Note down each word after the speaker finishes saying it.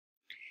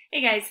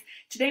Hey guys,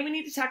 today we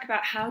need to talk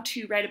about how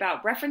to write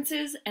about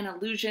references and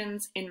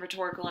allusions in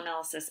rhetorical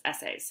analysis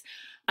essays.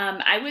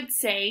 I would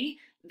say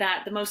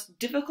that the most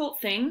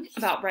difficult thing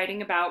about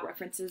writing about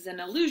references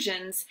and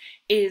allusions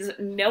is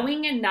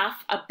knowing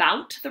enough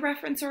about the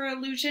reference or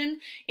allusion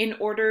in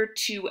order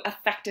to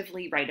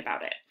effectively write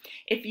about it.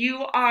 If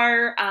you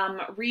are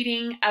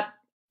reading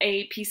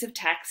a piece of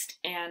text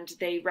and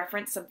they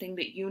reference something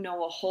that you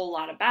know a whole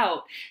lot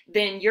about,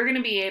 then you're going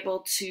to be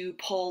able to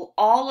pull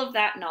all of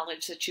that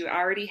knowledge that you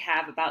already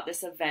have about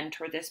this event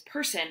or this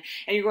person,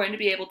 and you're going to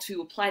be able to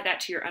apply that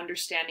to your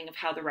understanding of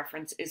how the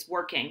reference is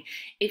working.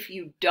 If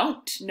you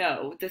don't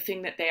know the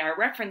thing that they are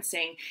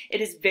referencing,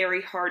 it is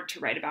very hard to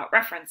write about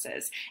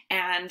references.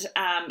 And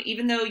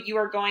even though you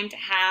are going to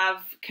have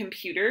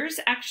computers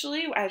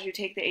actually as you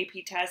take the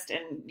AP test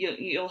and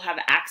you'll have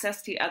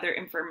access to other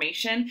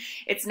information,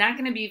 it's not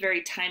going to be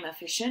very time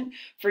efficient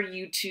for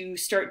you to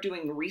start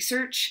doing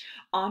research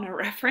on a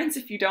reference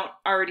if you don't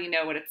already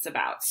know what it's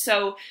about.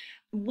 So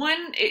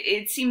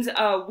it seems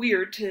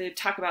weird to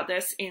talk about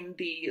this in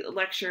the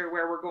lecture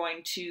where we're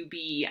going to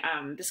be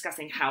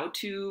discussing how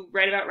to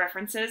write about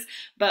references,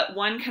 but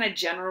one kind of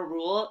general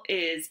rule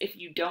is if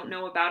you don't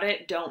know about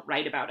it, don't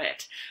write about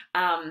it.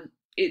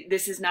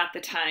 This is not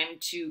the time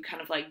to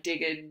kind of like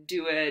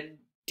do a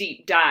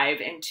deep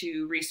dive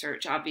into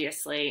research,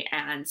 obviously,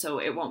 and so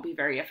it won't be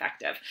very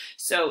effective.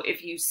 So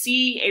if you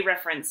see a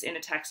reference in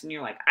a text and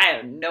you're like, I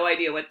have no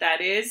idea what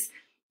that is,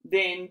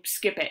 then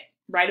skip it.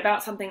 Write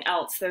about something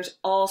else. There's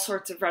all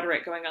sorts of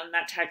rhetoric going on in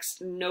that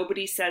text.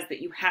 Nobody says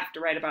that you have to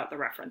write about the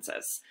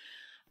references.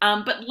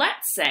 But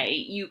let's say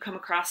you come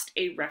across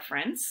a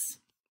reference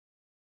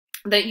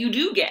that you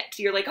do get.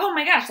 You're like, oh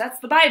my gosh, that's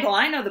the Bible.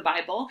 I know the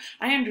Bible.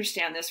 I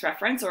understand this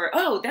reference. Or,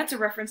 oh, that's a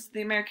reference to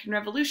the American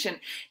Revolution.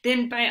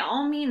 Then by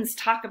all means,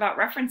 talk about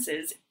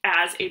references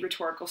as a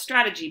rhetorical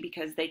strategy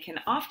because they can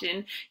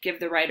often give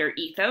the writer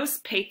ethos,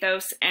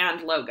 pathos,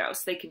 and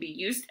logos. They can be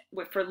used,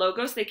 for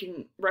logos,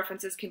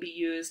 references can be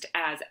used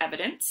as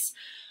evidence.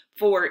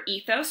 For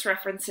ethos,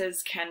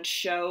 references can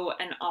show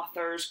an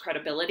author's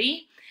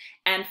credibility.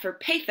 And for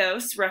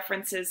pathos,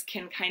 references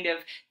can kind of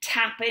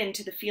tap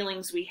into the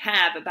feelings we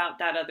have about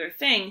that other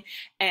thing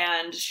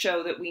and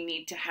show that we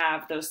need to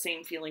have those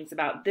same feelings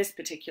about this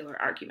particular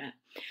argument.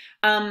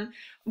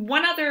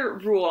 One other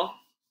rule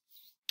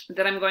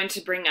that I'm going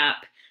to bring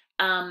up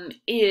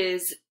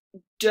is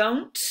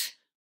don't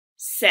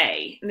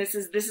say, and this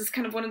is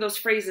kind of one of those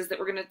phrases that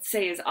we're going to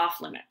say is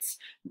off limits.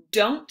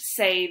 Don't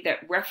say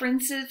that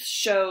references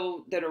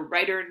show that a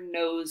writer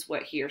knows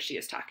what he or she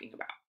is talking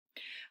about.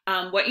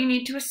 What you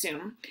need to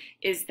assume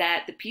is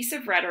that the piece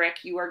of rhetoric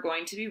you are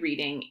going to be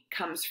reading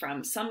comes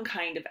from some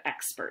kind of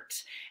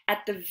expert.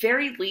 At the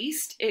very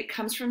least, it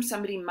comes from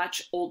somebody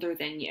much older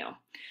than you.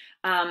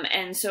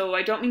 And so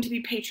I don't mean to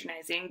be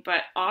patronizing,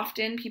 but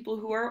often people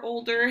who are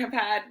older have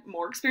had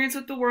more experience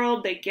with the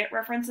world. They get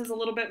references a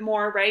little bit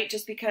more, right?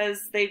 Just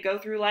because they go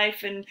through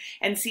life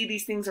and see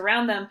these things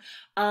around them.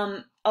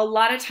 A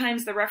lot of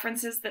times the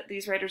references that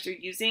these writers are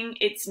using,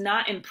 it's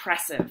not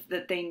impressive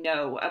that they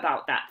know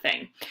about that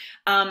thing.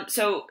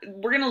 So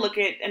we're going to look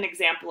at an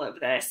example of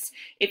this.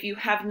 If you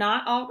have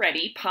not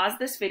already, pause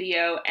this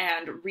video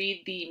and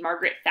read the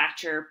Margaret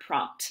Thatcher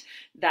prompt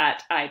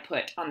that I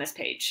put on this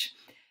page.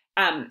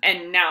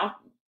 And now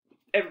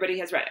everybody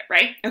has read it,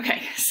 right?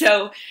 Okay,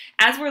 so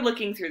as we're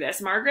looking through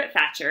this, Margaret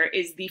Thatcher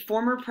is the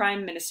former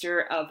Prime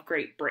Minister of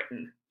Great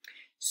Britain.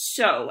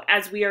 So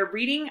as we are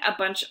reading a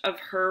bunch of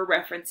her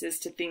references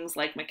to things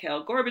like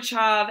Mikhail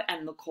Gorbachev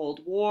and the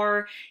Cold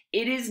War,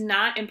 it is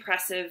not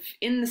impressive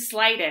in the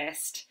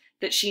slightest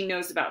that she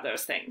knows about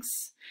those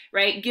things,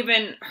 right?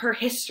 Given her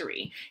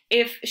history.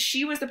 If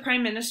she was the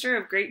Prime Minister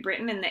of Great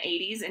Britain in the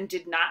 80s and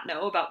did not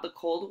know about the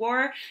Cold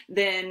War,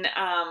 then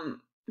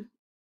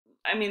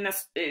I mean,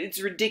 it's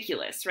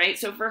ridiculous, right?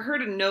 So for her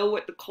to know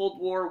what the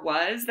Cold War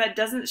was, that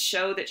doesn't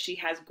show that she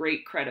has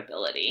great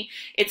credibility.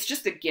 It's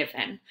just a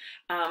given.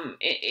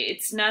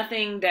 It's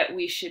nothing that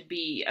we should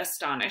be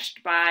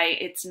astonished by.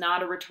 It's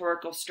not a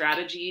rhetorical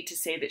strategy to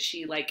say that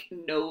she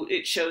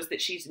it shows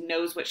that she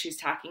knows what she's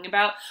talking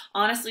about.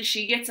 Honestly,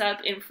 she gets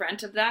up in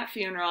front of that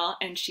funeral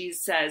and she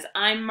says,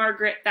 I'm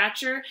Margaret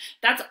Thatcher.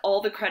 That's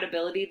all the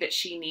credibility that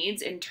she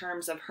needs in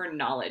terms of her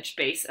knowledge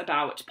base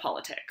about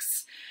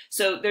politics.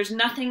 So there's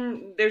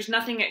nothing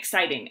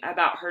exciting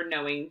about her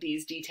knowing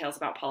these details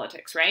about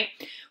politics, right?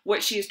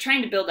 What she is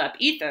trying to build up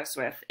ethos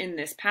with in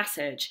this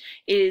passage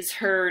is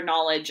her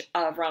knowledge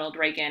of Ronald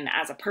Reagan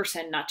as a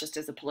person, not just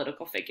as a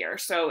political figure.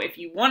 So if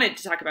you wanted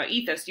to talk about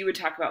ethos, you would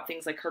talk about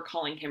things like her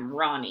calling him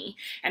Ronnie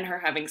and her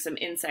having some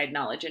inside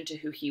knowledge into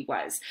who he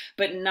was,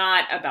 but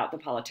not about the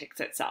politics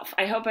itself.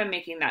 I hope I'm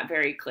making that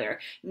very clear.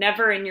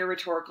 Never in your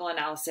rhetorical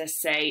analysis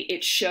say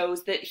it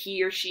shows that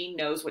he or she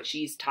knows what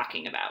she's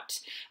talking about.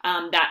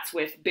 That's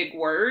with big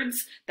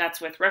words, that's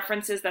with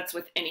references, that's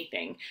with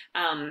anything.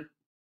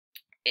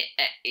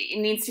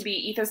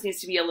 Ethos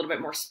needs to be a little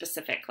bit more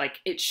specific. Like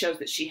it shows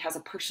that she has a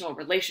personal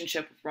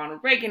relationship with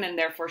Ronald Reagan and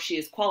therefore she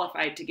is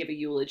qualified to give a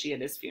eulogy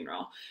at his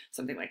funeral,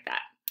 something like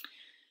that.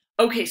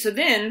 Okay, so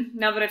then,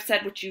 now that I've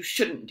said what you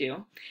shouldn't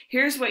do,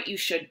 here's what you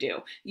should do.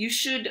 You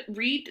should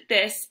read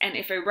this, and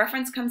if a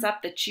reference comes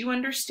up that you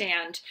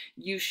understand,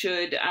 you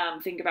should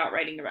think about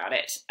writing about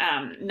it.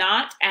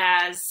 Not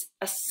as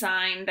a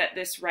sign that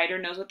this writer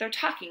knows what they're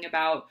talking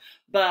about,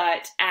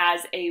 but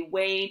as a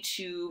way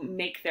to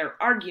make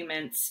their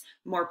arguments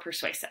more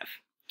persuasive.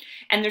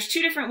 And there's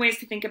two different ways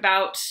to think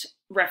about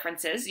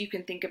references. You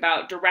can think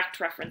about direct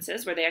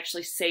references where they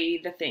actually say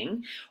the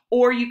thing,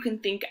 or you can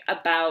think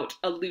about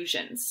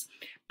allusions.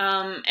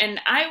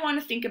 And I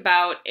want to think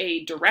about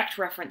a direct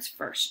reference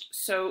first.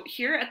 So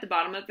here at the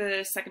bottom of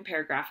the second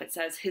paragraph, it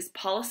says, his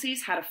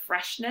policies had a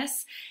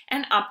freshness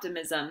and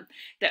optimism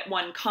that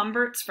won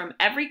converts from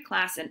every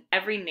class and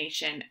every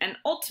nation, and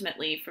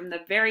ultimately from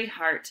the very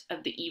heart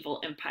of the evil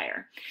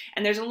empire.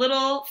 And there's a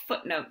little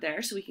footnote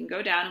there, so we can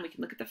go down and we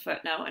can look at the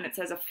footnote, and it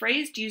says, a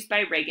phrase used by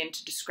Reagan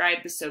to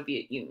describe the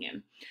Soviet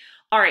Union.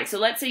 All right, so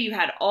let's say you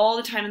had all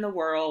the time in the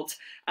world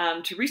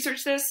to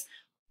research this,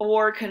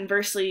 or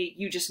conversely,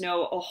 you just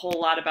know a whole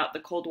lot about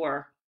the Cold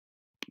War.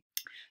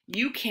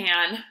 You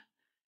can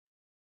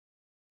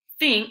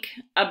think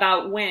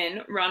about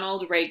when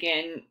Ronald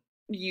Reagan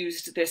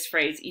used this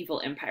phrase, evil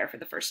empire, for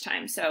the first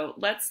time. So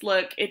let's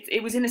look.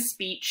 It was in a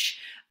speech.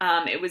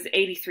 It was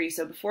 83,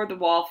 so before the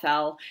wall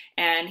fell,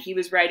 and he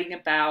was writing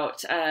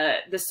about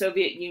the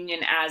Soviet Union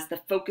as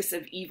the focus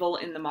of evil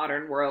in the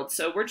modern world.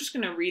 So we're just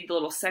going to read the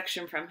little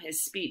section from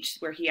his speech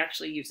where he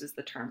actually uses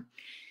the term.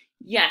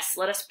 Yes,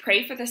 let us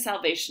pray for the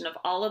salvation of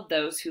all of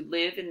those who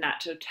live in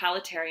that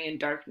totalitarian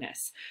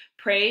darkness.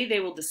 Pray they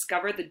will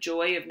discover the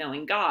joy of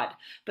knowing God.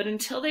 But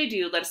until they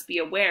do, let us be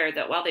aware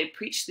that while they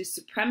preach the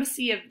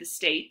supremacy of the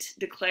state,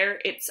 declare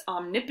its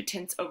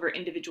omnipotence over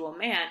individual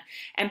man,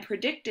 and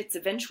predict its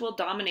eventual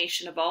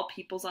domination of all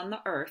peoples on the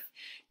earth,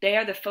 they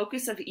are the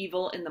focus of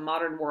evil in the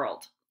modern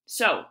world.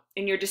 So,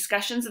 in your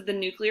discussions of the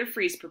nuclear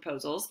freeze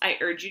proposals, I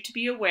urge you to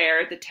be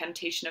aware the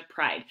temptation of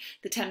pride,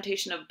 the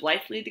temptation of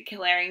blithely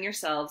declaring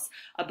yourselves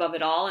above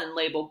it all and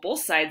label both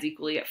sides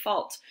equally at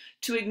fault,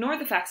 to ignore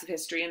the facts of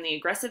history and the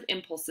aggressive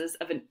impulses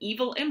of an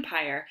evil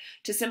empire,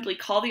 to simply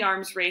call the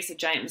arms race a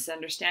giant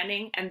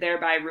misunderstanding, and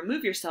thereby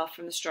remove yourself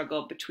from the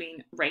struggle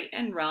between right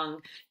and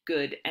wrong,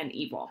 good and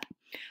evil.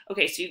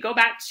 Okay, so you go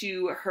back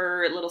to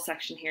her little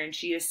section here, and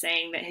she is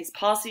saying that his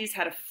policies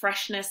had a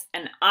freshness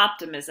and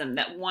optimism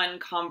that won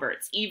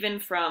converts, even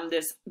from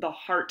the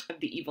heart of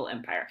the evil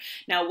empire.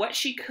 Now, what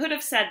she could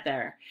have said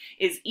there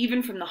is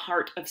even from the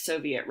heart of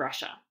Soviet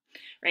Russia.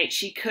 Right?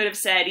 She could have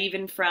said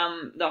even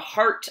from the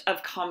heart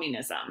of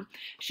communism.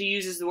 She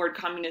uses the word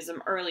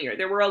communism earlier.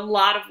 There were a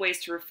lot of ways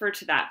to refer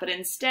to that, but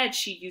instead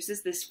she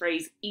uses this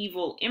phrase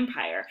evil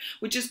empire,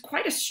 which is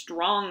quite a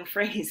strong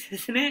phrase,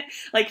 isn't it?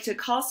 Like to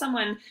call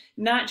someone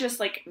not just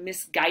like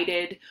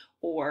misguided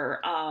or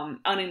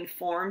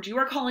uninformed, you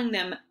are calling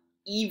them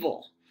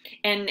evil.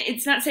 And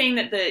it's not saying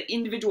that the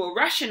individual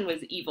Russian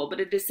was evil, but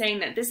it is saying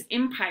that this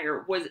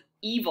empire was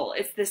evil.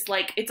 It's this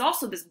like, it's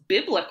also this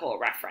biblical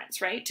reference,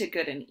 right, to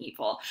good and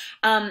evil.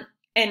 And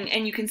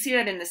you can see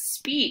that in the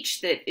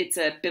speech that it's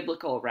a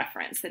biblical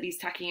reference, that he's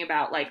talking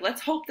about like,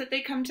 let's hope that they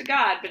come to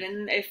God, but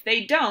if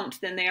they don't,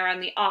 then they are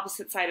on the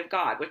opposite side of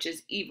God, which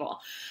is evil.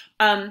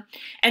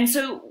 And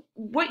so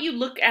what you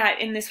look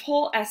at in this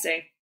whole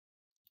essay,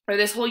 or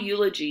this whole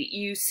eulogy,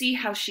 you see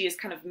how she is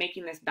kind of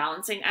making this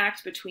balancing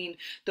act between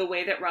the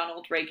way that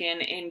Ronald Reagan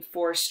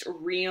enforced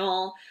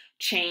real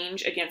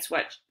change against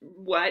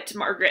what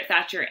Margaret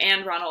Thatcher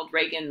and Ronald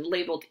Reagan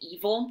labeled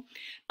evil,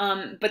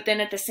 but then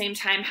at the same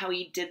time how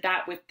he did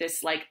that with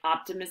this like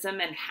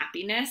optimism and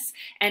happiness,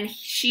 and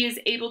she is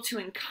able to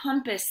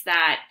encompass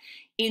that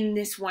in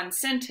this one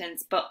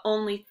sentence, but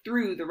only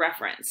through the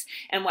reference.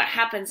 And what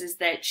happens is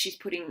that she's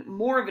putting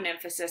more of an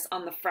emphasis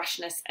on the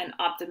freshness and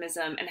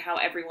optimism and how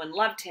everyone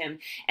loved him,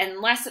 and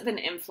less of an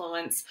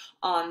influence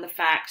on the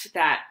fact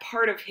that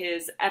part of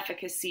his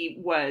efficacy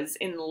was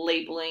in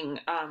labeling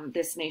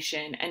this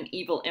nation an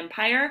evil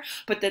empire,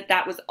 but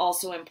that was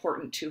also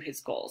important to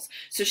his goals.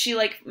 So she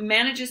like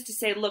manages to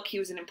say, look, he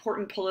was an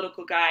important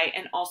political guy,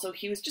 and also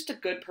he was just a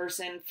good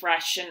person,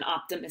 fresh and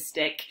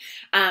optimistic.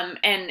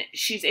 And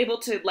she's able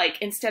to like,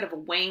 instead of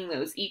weighing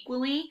those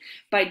equally,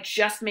 by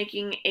just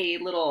making a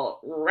little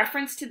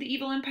reference to the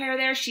evil empire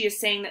there, she is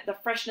saying that the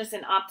freshness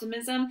and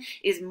optimism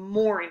is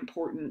more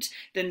important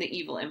than the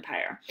evil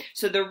empire.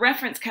 So the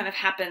reference kind of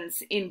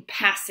happens in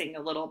passing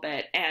a little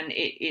bit, and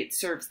it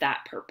serves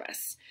that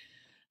purpose.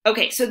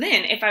 Okay, so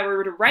then if I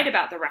were to write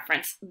about the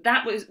reference,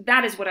 that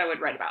is what I would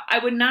write about. I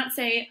would not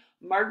say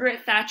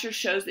Margaret Thatcher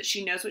shows that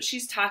she knows what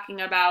she's talking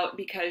about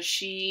because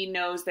she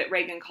knows that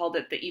Reagan called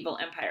it the evil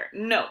empire.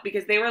 No,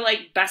 because they were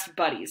like best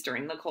buddies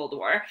during the Cold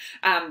War.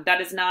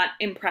 That is not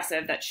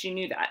impressive that she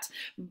knew that.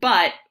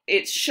 But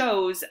it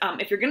shows,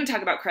 if you're going to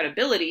talk about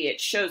credibility, it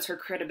shows her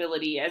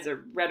credibility as a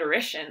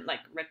rhetorician,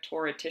 like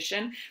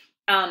rhetorician.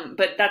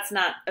 But that's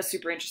not a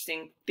super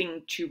interesting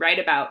thing to write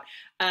about.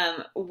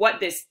 What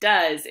this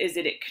does is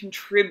that it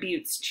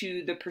contributes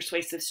to the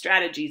persuasive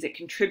strategies. It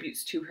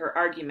contributes to her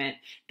argument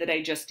that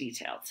I just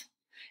detailed.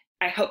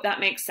 I hope that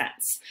makes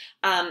sense.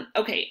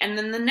 Okay, and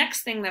then the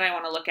next thing that I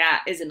want to look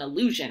at is an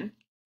allusion.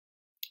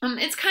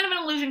 It's kind of an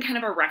allusion, kind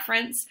of a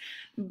reference,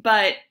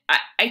 but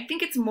I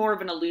think it's more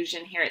of an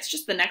allusion here. It's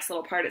just the next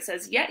little part. It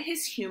says, yet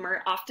his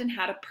humor often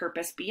had a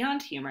purpose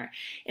beyond humor.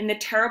 In the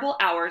terrible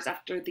hours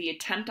after the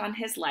attempt on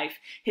his life,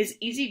 his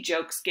easy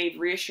jokes gave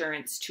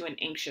reassurance to an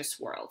anxious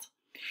world.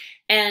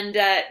 And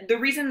the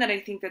reason that I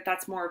think that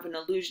that's more of an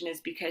allusion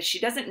is because she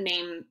doesn't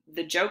name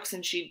the jokes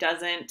and she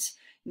doesn't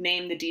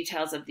name the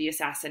details of the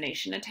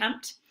assassination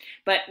attempt.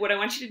 But what I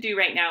want you to do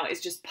right now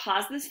is just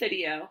pause this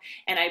video,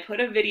 and I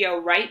put a video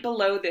right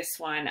below this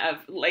one of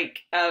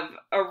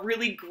a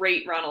really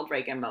great Ronald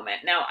Reagan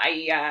moment. Now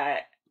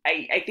I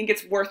think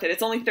it's worth it.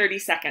 It's only 30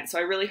 seconds, so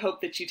I really hope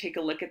that you take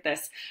a look at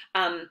this.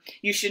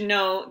 You should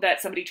know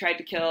that somebody tried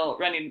to kill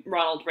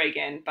Ronald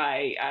Reagan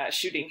by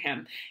shooting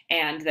him,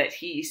 and that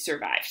he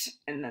survived.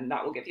 And then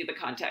that will give you the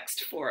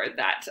context for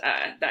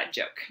that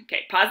joke.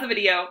 Okay, pause the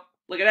video,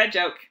 look at that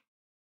joke.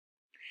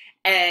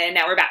 And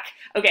now we're back.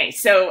 Okay,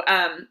 so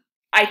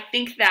I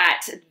think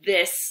that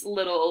this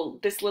little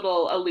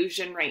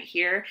allusion right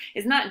here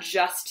is not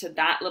just to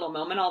that little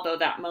moment, although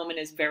that moment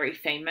is very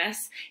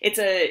famous.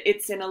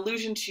 It's an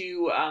allusion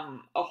to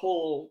a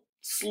whole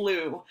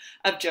slew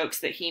of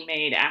jokes that he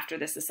made after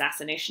this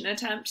assassination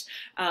attempt.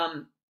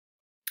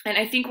 And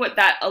I think what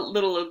that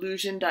little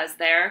allusion does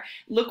there,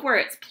 look where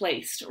it's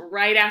placed.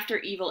 Right after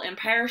Evil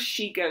Empire,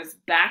 she goes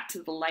back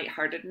to the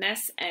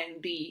lightheartedness and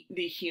the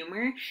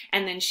humor,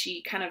 and then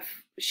she kind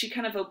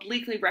of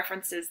obliquely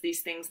references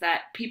these things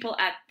that people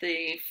at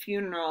the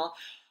funeral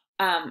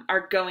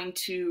are going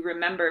to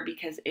remember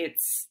because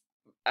it's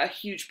a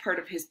huge part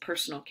of his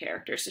personal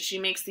character. So she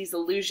makes these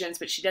allusions,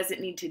 but she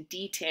doesn't need to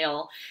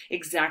detail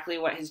exactly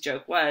what his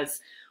joke was.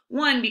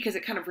 One, because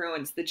it kind of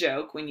ruins the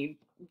joke when you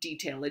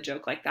detail a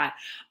joke like that,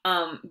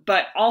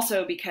 but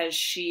also because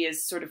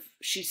she's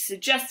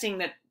suggesting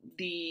that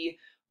the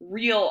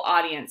real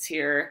audience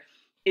here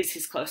is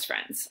his close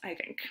friends, I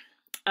think.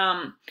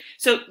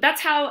 So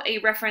that's how a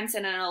reference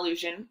and an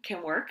allusion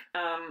can work.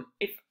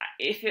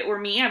 If it were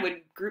me, I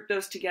would group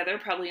those together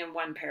probably in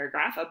one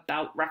paragraph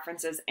about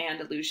references and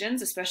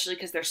allusions, especially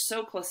because they're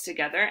so close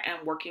together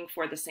and working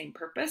for the same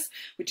purpose,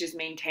 which is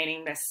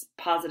maintaining this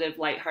positive,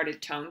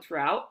 lighthearted tone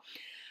throughout.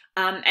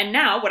 And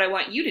now what I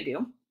want you to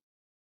do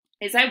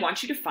is I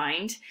want you to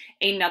find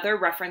another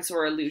reference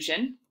or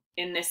allusion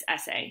in this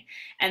essay,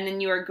 and then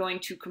you are going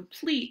to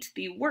complete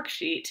the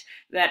worksheet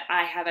that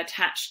I have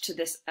attached to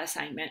this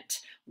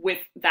assignment with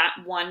that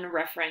one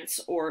reference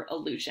or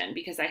allusion,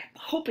 because I'm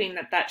hoping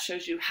that that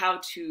shows you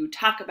how to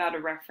talk about a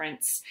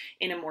reference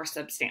in a more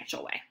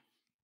substantial way.